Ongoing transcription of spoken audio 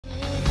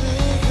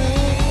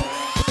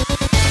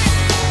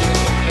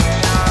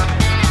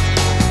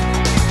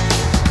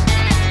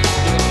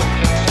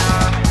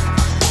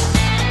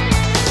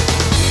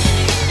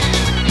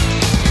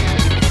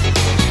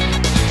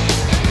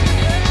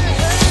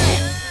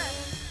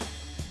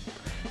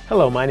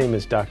Hello, my name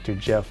is Dr.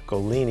 Jeff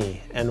Golini,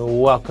 and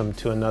welcome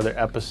to another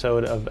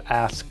episode of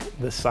Ask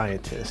the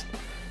Scientist.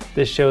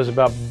 This show is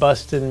about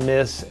busting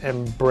myths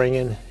and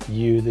bringing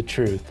you the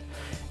truth.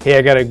 Hey,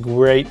 I got a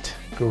great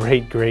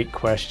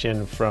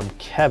question from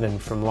Kevin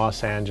from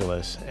Los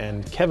Angeles.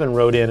 And Kevin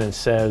wrote in and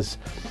says,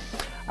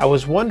 I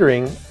was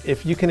wondering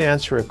if you can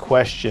answer a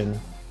question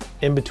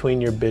in between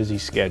your busy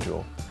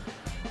schedule.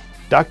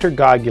 Dr.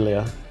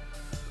 Goglia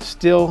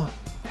still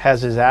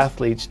has his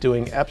athletes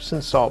doing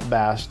Epsom salt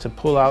baths to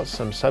pull out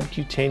some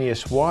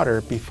subcutaneous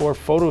water before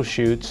photo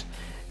shoots,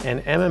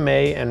 and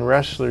MMA and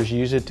wrestlers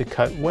use it to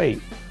cut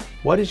weight.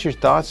 What is your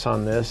thoughts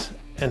on this,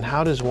 and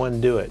how does one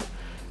do it?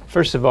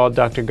 First of all,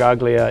 Dr.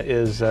 Goglia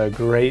is a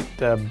great,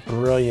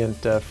 brilliant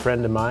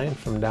friend of mine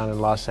from down in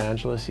Los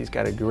Angeles. He's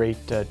got a great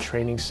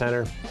training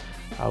center.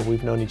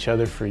 We've known each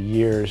other for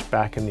years,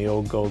 back in the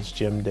old Gold's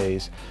Gym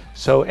days.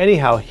 So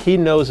anyhow, he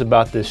knows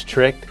about this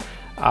trick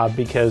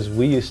because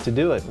we used to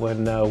do it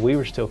when we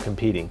were still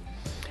competing.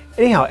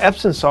 Anyhow,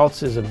 Epsom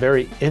salts is a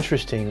very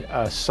interesting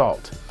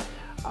salt.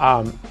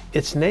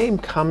 Its name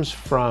comes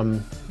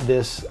from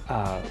this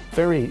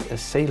very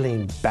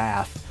saline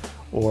bath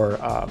or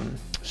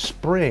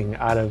spring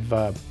out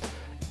of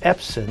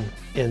Epsom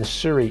in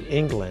Surrey,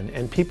 England,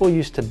 and people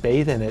used to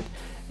bathe in it,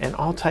 and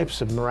all types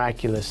of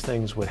miraculous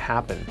things would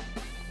happen.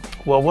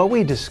 Well, what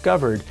we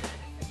discovered,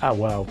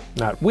 well,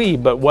 not we,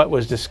 but what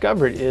was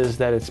discovered is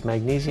that it's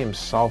magnesium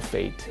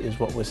sulfate is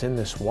what was in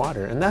this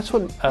water, and that's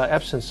what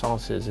Epsom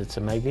salt is. It's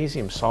a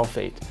magnesium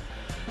sulfate.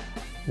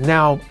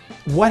 Now,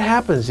 what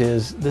happens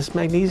is this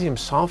magnesium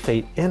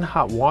sulfate in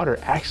hot water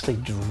actually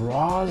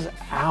draws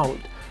out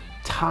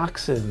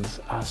toxins,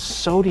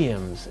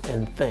 sodiums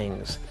and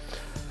things.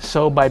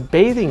 So by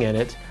bathing in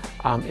it,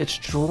 it's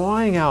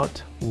drawing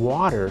out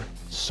water,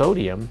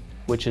 sodium,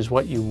 which is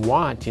what you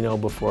want, you know,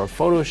 before a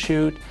photo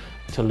shoot,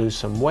 to lose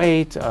some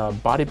weight.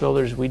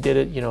 Bodybuilders, we did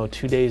it, you know,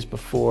 2 days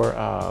before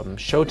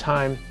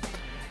showtime,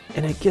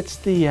 and it gets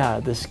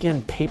the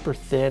skin paper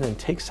thin and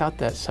takes out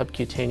that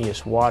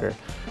subcutaneous water.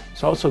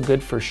 It's also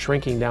good for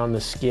shrinking down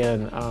the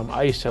skin.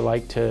 I used to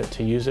like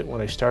to use it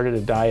when I started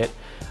a diet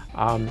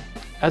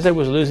as I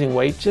was losing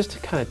weight, just to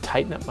kind of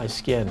tighten up my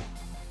skin.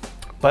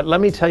 But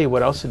let me tell you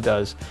what else it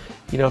does.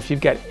 You know, if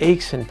you've got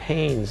aches and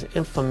pains,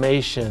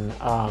 inflammation,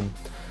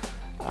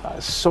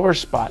 sore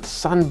spots,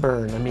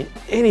 sunburn, I mean,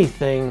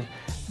 anything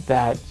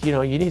that, you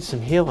know, you need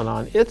some healing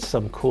on, it's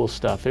some cool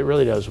stuff. It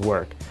really does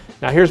work.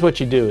 Now, here's what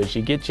you do is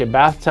you get your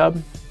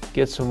bathtub,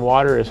 get some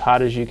water as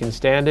hot as you can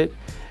stand it,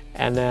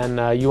 and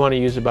then you want to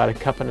use about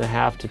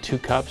 1.5 to 2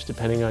 cups,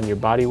 depending on your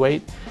body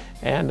weight.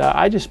 And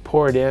I just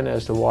pour it in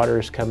as the water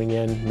is coming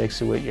in,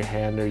 mix it with your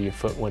hand or your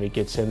foot when it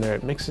gets in there.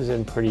 It mixes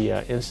in pretty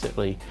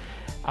instantly.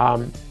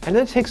 And then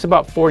it takes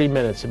about 40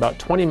 minutes, about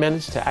 20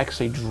 minutes to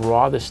actually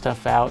draw the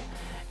stuff out,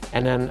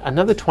 and then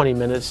another 20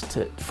 minutes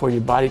for your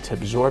body to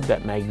absorb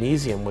that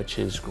magnesium, which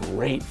is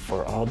great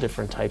for all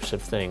different types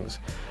of things.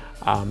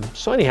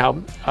 So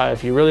anyhow,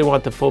 if you really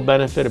want the full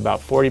benefit, about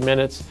 40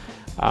 minutes.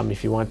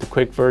 If you want the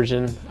quick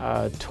version,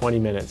 20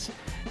 minutes.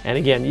 And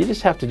again, you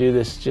just have to do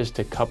this just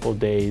a couple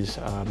days,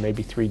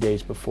 maybe 3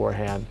 days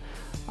beforehand.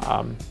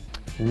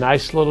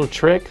 Nice little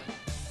trick.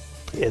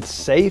 It's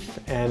safe,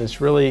 and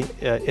it's really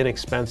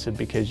inexpensive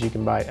because you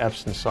can buy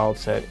Epsom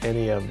salts at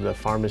any of the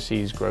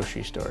pharmacies,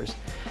 grocery stores.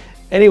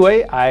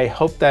 Anyway, I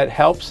hope that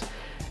helps.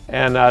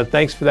 And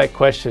thanks for that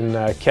question,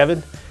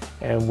 Kevin.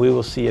 And we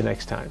will see you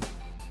next time.